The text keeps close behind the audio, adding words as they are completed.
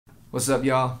What's up,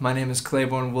 y'all? My name is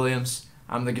Claiborne Williams.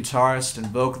 I'm the guitarist and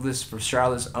vocalist for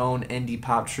Charlotte's own indie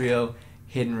pop trio,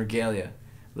 Hidden Regalia.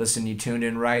 Listen, you tuned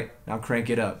in right, now crank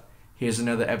it up. Here's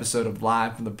another episode of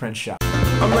Live from the Print Shop.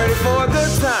 I'm ready for a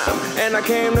good time, and I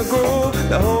came to groove.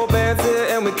 The whole band's here,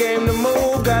 and we came to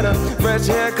move. Got a fresh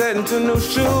haircut and 2 new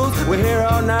shoes. We're here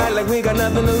all night like we got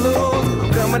nothing to lose.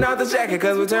 I'm coming out the jacket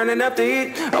cause we're turning up the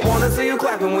heat. I wanna see you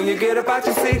clapping when you get up out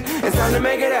your seat. It's time to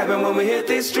make it happen when we hit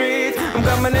these streets. I'm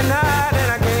coming in hot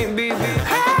and I can't be beat.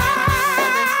 Hey,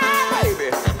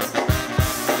 baby.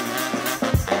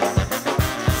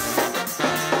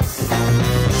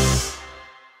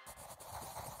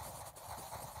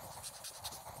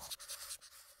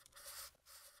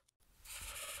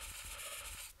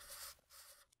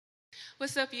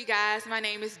 What's up, you guys? My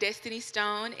name is Destiny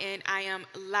Stone, and I am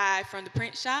live from the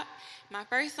print shop. My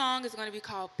first song is going to be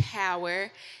called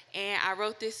Power, and I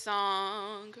wrote this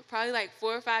song probably like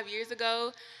 4 or 5 years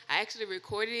ago. I actually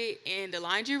recorded it in the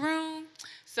laundry room,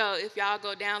 so if y'all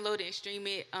go download it and stream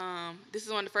it, this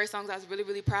is one of the first songs I was really,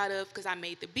 really proud of because I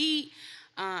made the beat.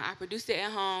 I produced it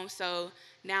at home, so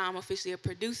now I'm officially a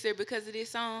producer because of this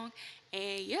song,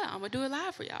 and yeah, I'm going to do it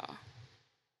live for y'all.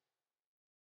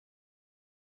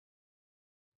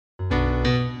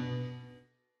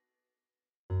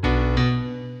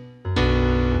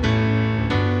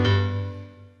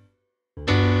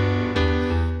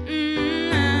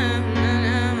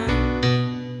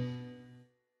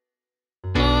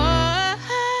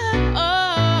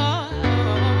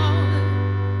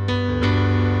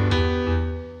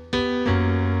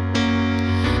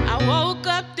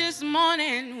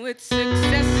 With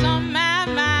success on my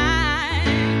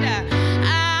mind,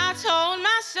 I told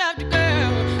myself,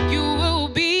 girl, you will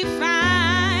be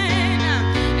fine.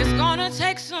 It's gonna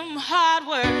take some hard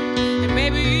work and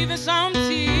maybe even some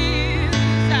tears,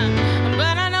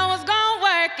 but I know it's gonna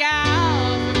work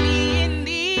out for me in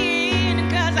the end,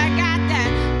 cause I got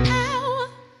that power.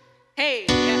 Hey,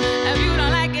 if you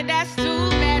don't like it, that's too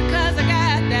bad, cause I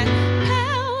got that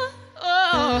power.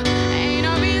 Oh, ain't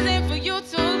no reason for you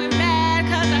to be mad.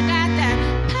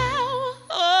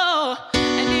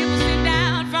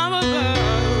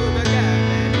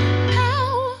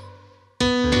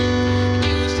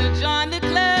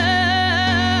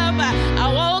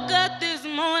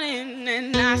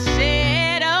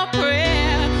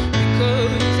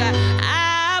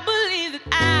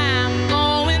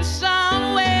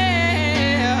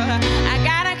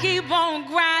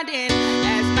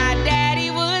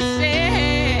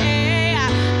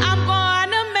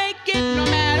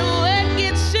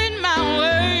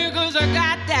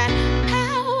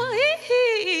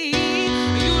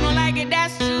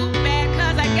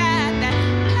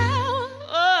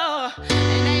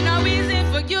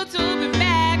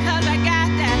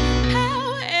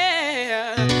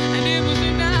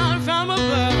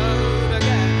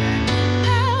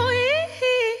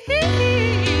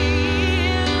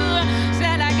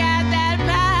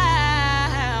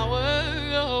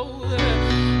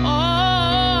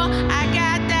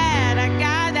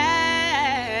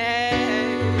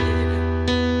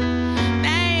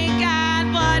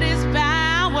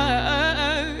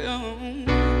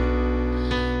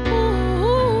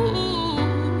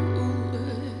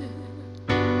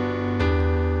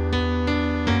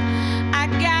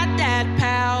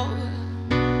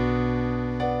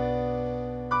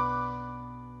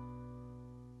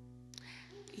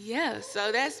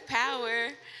 So that's Power.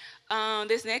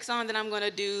 This next song that I'm going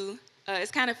to do,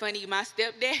 it's kind of funny. My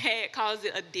stepdad calls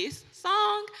it a diss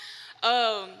song.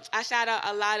 I shout out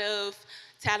a lot of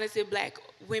talented black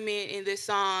women in this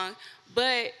song,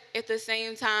 but at the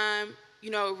same time,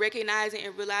 you know, recognizing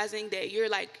and realizing that you're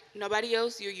like nobody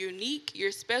else. You're unique.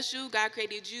 You're special. God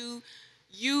created you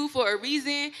for a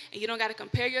reason, and you don't got to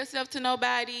compare yourself to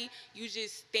nobody. You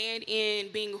just stand in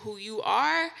being who you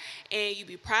are, and you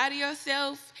be proud of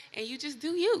yourself, and you just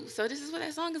do you. So this is what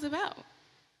that song is about.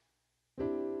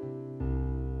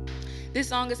 This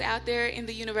song is out there in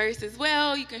the universe as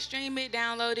well. You can stream it,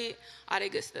 download it, all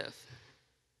that good stuff.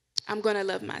 I'm gonna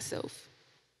love myself.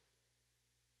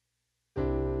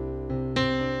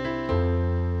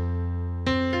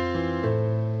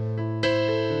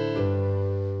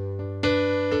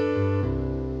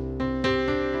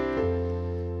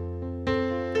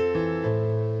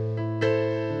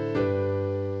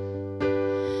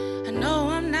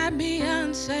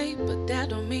 But that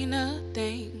don't mean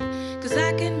nothing, cause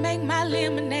I can make my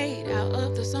lemonade out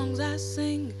of the songs I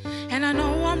sing. And I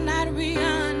know I'm not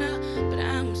Rihanna, but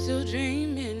I'm still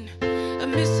dreaming of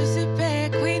Mississippi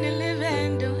Queen and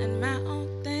living, doing my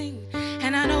own thing.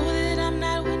 And I know that I'm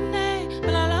not Whitney,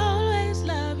 but I'll always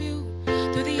love you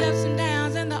through the ups and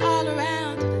downs and the all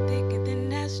around, through the thick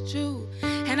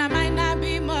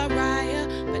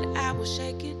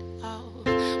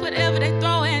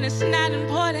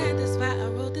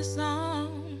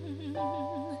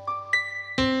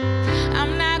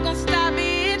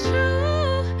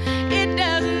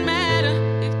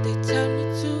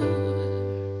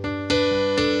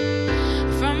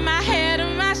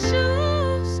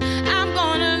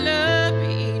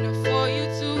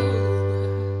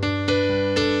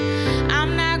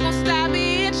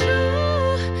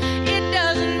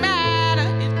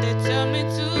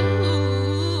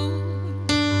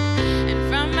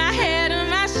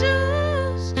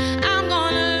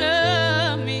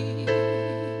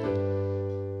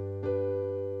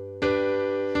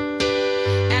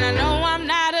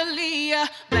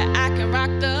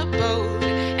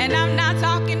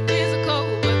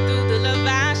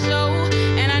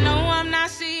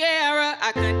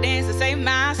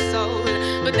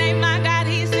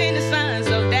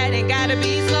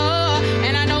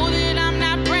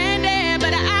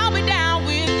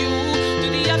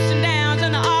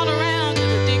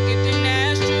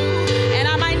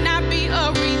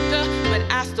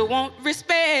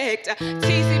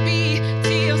TCB,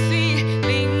 TLC,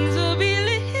 things will be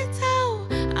little.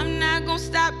 I'm not gonna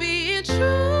stop being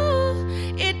true.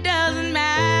 It doesn't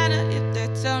matter if they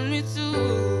tell me to.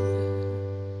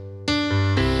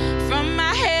 From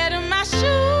my head to my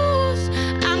shoes,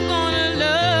 I'm gonna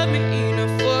love me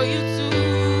enough for you too.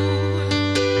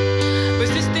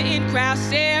 Resist the in crowd,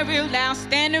 say it real loud,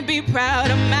 stand and be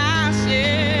proud of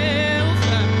myself.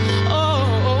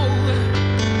 Oh,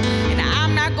 and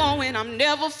I'm not going, I'm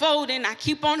never folding. I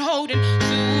keep on holding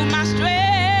to my strength.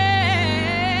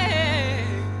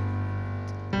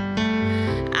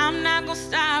 I'm not gonna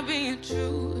stop being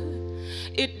true.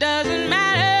 It doesn't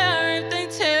matter if they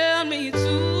tell me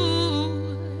to.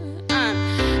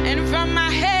 And from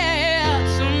my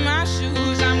head to my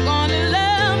shoes, I'm gonna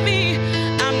love me.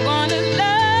 I'm gonna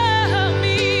love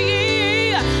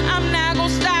me. I'm not gonna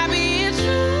stop being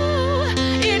true.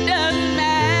 It doesn't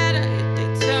matter if they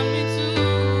tell me to.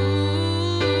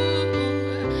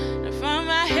 And from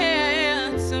my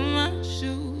head to my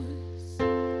shoes,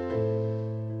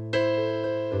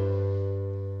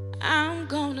 I'm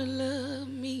gonna love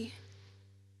me.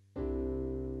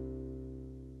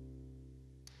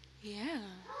 Yeah.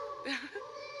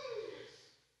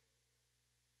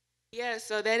 Yeah,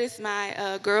 so that is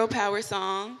my girl power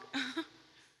song.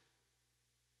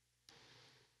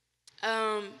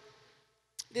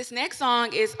 This next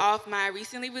song is off my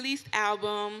recently released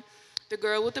album, The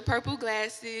Girl with the Purple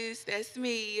Glasses. That's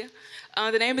me.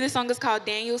 The name of the song is called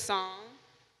Daniel's Song.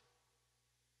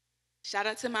 Shout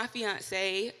out to my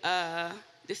fiance.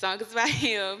 This song is about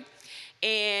him.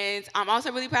 And I'm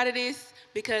also really proud of this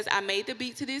because I made the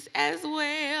beat to this as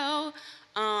well.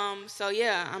 So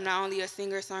yeah, I'm not only a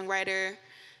singer, songwriter,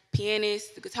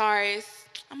 pianist, guitarist,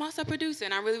 I'm also a producer.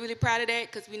 And I'm really, really proud of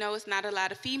that because we know it's not a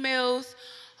lot of females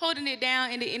holding it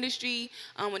down in the industry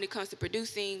when it comes to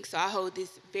producing. So I hold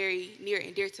this very near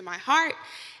and dear to my heart.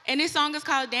 And this song is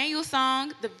called Daniel's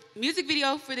Song. The music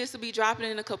video for this will be dropping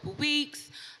in a couple weeks.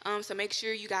 So make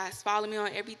sure you guys follow me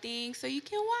on everything so you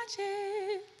can watch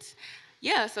it.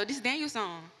 Yeah, so this is Daniel's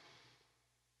Song.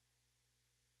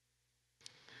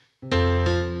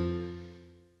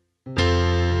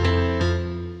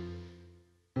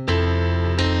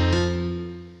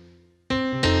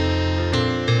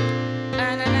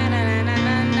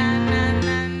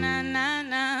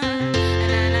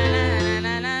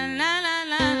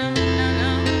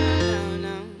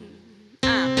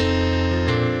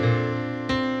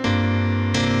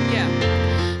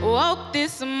 Woke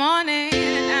this morning,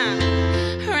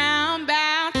 round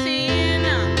about 10,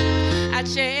 I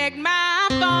checked my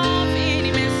phone for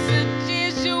any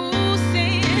messages you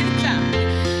sent,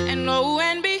 and lo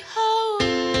and behold,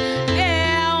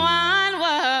 there one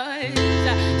was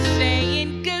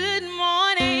saying good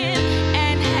morning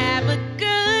and have a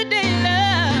good day,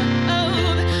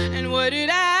 love. And what did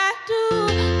I do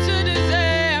to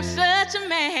deserve such a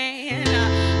man?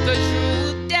 The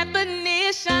true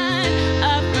definition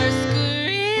of First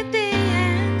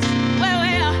Corinthians,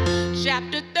 well,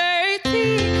 chapter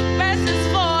 13, verses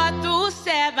 4 through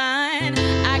 7.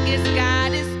 I guess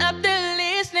God is up there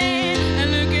listening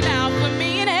and looking out for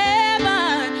me in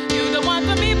heaven. You're the one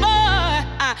for me, boy.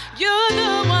 You're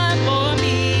the one for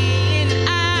me, and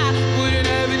I wouldn't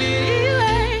have it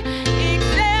anyway,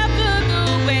 except for the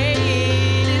way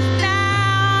it is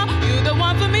now. You're the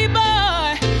one for me,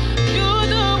 boy. You're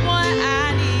the one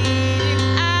I need,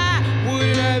 and I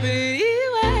wouldn't have it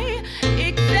anyway,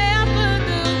 except for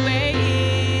the way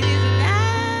it is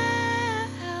now.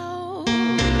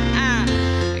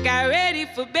 I got ready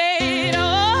for bed,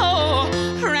 oh,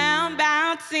 around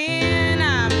about 10.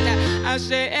 I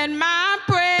said my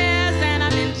prayers and I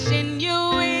mentioned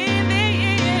you in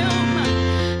them,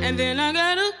 and then I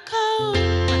got a call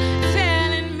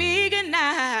telling me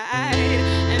goodnight,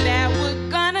 and that we're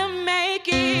gonna make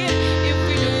it if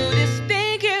we do this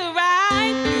thing here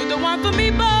right. You're the one for me,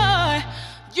 boy.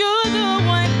 You're the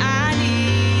one I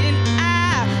need, and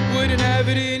I wouldn't have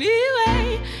it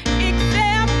anyway,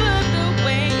 except for the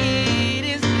way it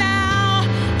is now.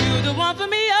 You're the one for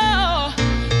me, oh.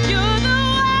 You're the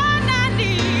one I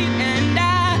need, and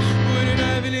I wouldn't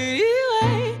have it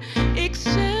anyway,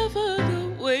 except for the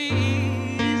way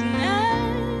it is now.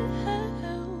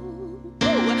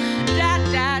 Ooh, da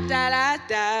da da da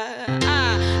da,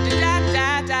 da da da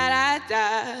da da, da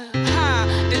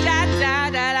da da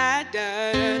da da da.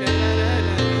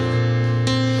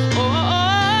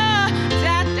 Oh,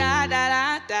 da da da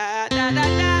da da da da da da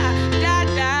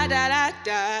da da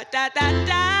da da da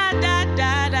da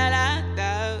da da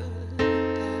da.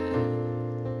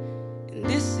 And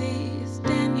this is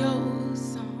Daniel's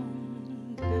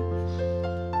song. 'Cause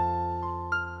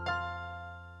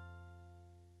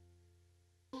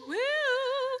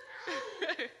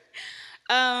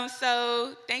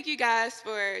So thank you guys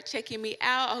for checking me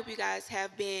out. I hope you guys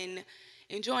have been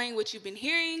enjoying what you've been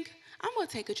hearing. I'm gonna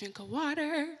take a drink of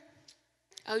water.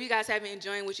 I hope you guys have been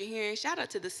enjoying what you're hearing. Shout out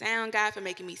to the sound guy for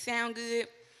making me sound good.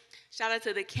 Shout out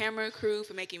to the camera crew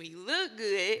for making me look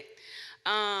good.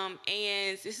 And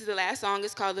this is the last song.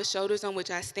 It's called The Shoulders on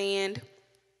Which I Stand.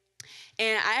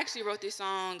 And I actually wrote this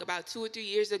song about 2 or 3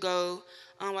 years ago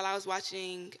while I was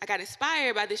watching. I got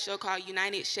inspired by this show called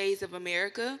United Shades of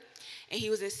America. And he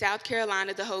was in South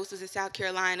Carolina. The host was in South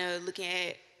Carolina looking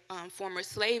at former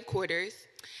slave quarters.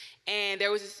 And there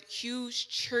was this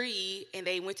huge tree, and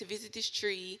they went to visit this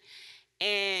tree.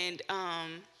 And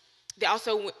they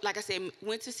also, like I said,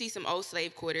 went to see some old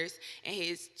slave quarters. And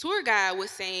his tour guide was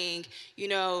saying, you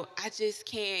know, I just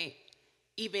can't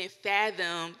even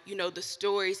fathom, you know, the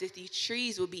stories that these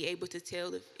trees would be able to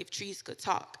tell if trees could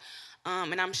talk.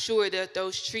 And I'm sure that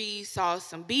those trees saw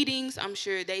some beatings. I'm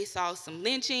sure they saw some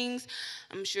lynchings.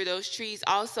 I'm sure those trees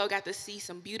also got to see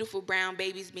some beautiful brown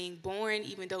babies being born,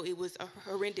 even though it was a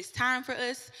horrendous time for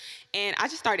us. And I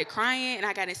just started crying, and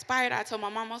I got inspired. I told my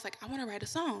mom, I was like, I want to write a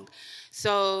song.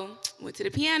 So went to the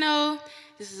piano.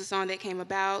 This is a song that came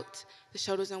about, The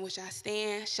Shoulders on Which I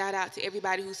Stand. Shout out to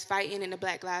everybody who's fighting in the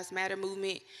Black Lives Matter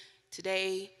movement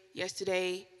today,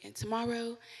 yesterday, and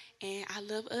tomorrow. And I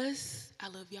love us. I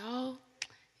love y'all.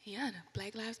 Yeah,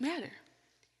 Black Lives Matter.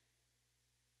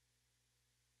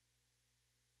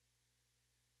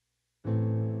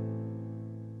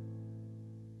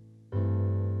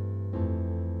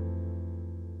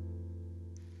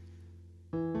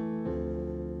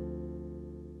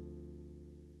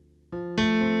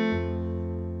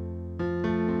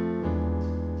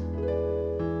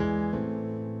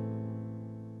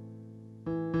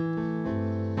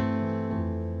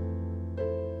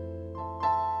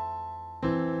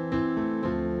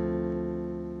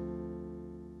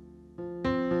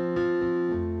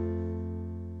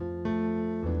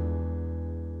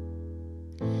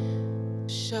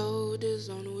 Shoulders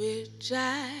on which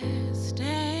I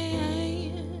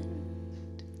stand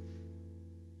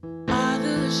are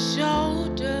the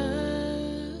shoulders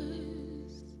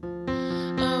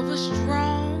of a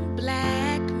strong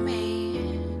black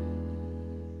man,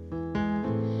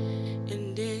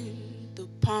 and in the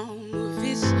palm of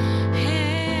his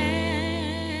hands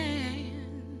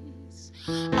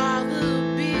are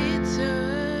the bitter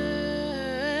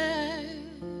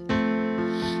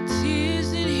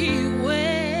tears that he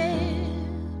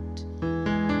wept.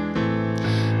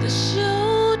 The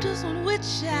shoulders on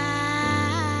which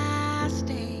I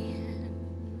stand,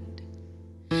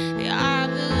 they are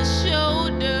the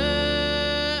shoulders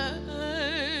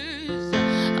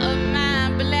of my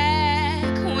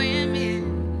black women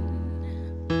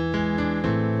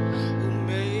who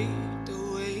made the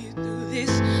way through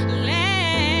this land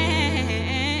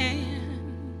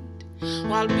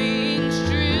while being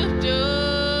stripped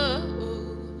of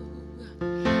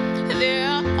their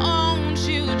own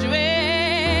children.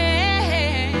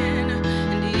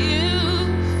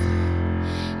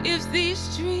 And if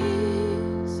these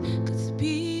trees could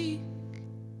speak,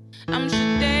 I'm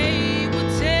sure they would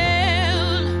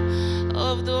tell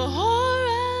of the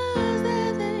horrors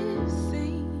that they've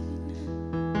seen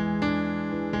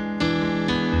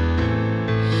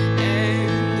and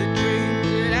the dreams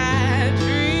that I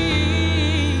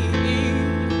dream.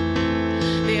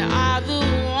 They are the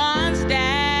ones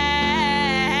that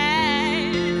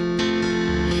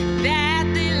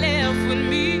they left with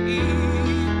me.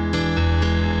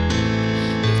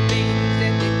 The things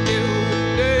that they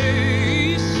built,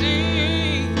 they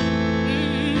sing,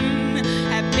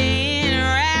 have been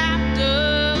wrapped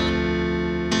up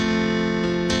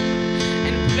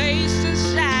and placed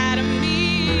inside of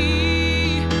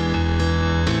me.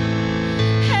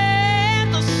 And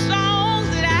the songs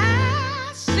that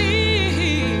I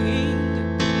sing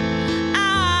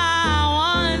are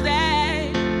ones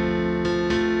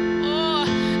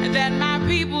that my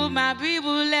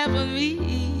people left with me.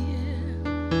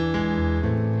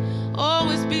 Oh,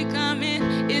 it's becoming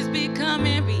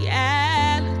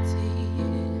reality.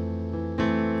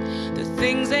 The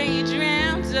things they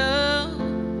dreamt of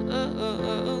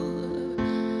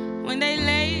when they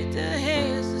laid their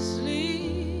heads to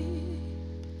sleep,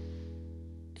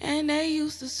 and they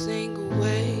used to sing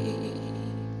away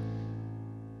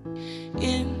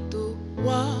in the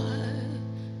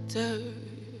water.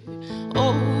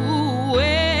 Oh,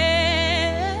 wade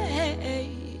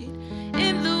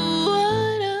in the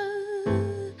water,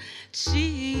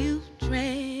 children,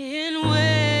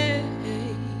 wade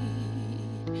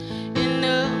in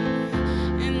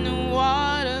the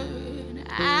water.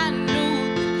 I know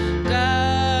that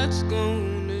God's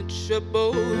gonna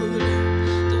trouble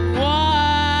the water.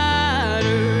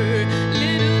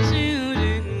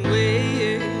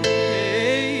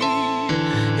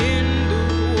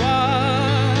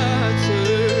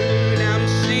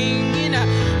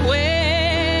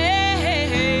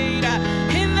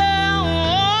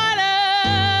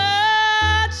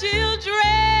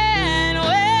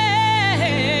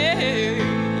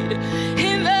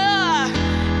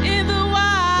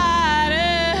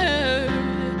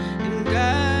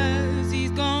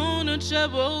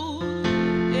 trouble.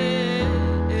 Yeah,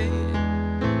 yeah.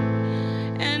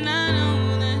 And I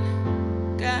know that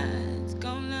God's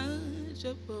gonna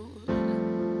trouble.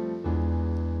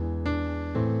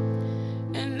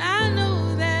 And I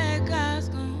know that God's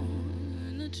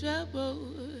gonna trouble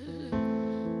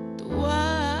the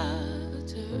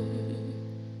water,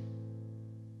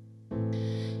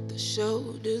 the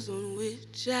shoulders on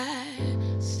which I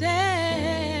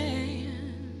stand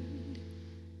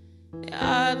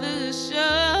are the shoulders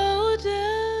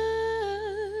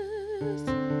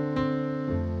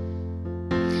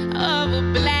of a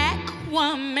black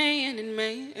woman and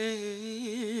man.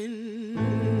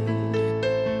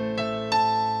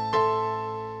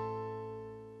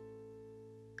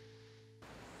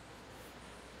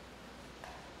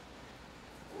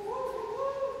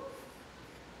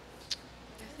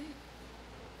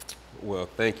 Well,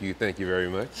 thank you very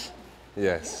much.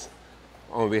 Yes.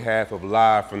 On behalf of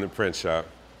Live from the Print Shop,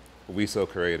 We So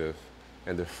Creative,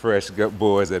 and the Fresh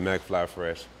Boys at McFly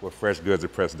Fresh, with Fresh Goods are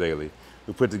pressed daily,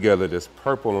 we put together this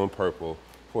purple on purple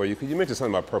for you. Because you mentioned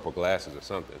something about purple glasses or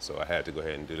something, so I had to go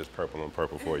ahead and do this purple on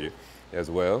purple for you as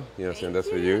well. You know what I'm saying? That's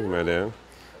for you, madam.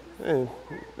 And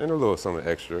a little something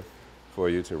extra for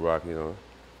you to rock, you know.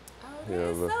 Oh, you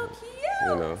know, that's so cute.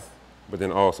 You know. But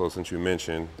then also, since you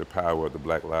mentioned the power of the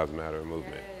Black Lives Matter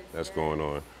movement that's going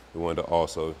on, we wanted to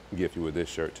also gift you with this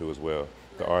shirt too as well.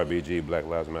 The RBG, Black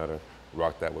Lives Matter,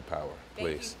 rock that with power,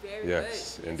 please. Thank you very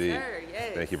yes, much. indeed. Yes, sir.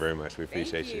 Yes. Thank you very much. We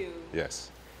appreciate you.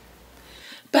 Yes.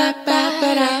 Ba ba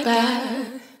ba da ba,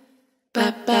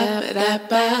 ba ba ba da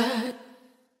ba,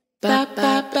 ba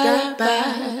ba ba ba.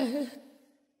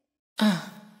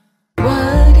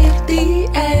 What if the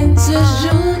answers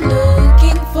you're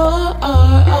looking for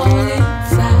are all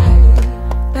inside?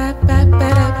 Ba ba ba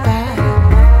da ba,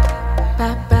 ba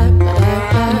ba ba da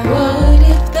ba. What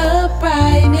if the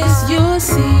brightness you're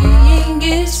seeing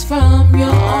is from your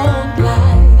own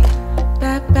light?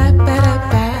 Ba ba ba da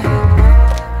ba,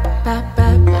 ba ba ba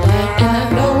da ba. And I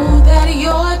know that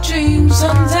your dreams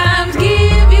sometimes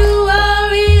give you a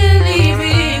really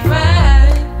big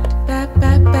fight. Ba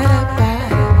ba ba da ba.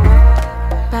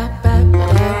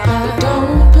 But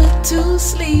don't put to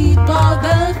sleep all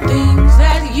the things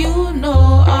that you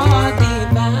know are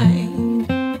divine.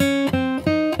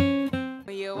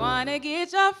 When you wanna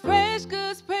get your fresh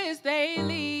goods pressed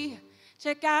daily,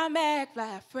 check out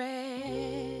McFly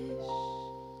Fresh.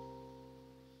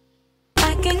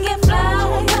 I can get fly.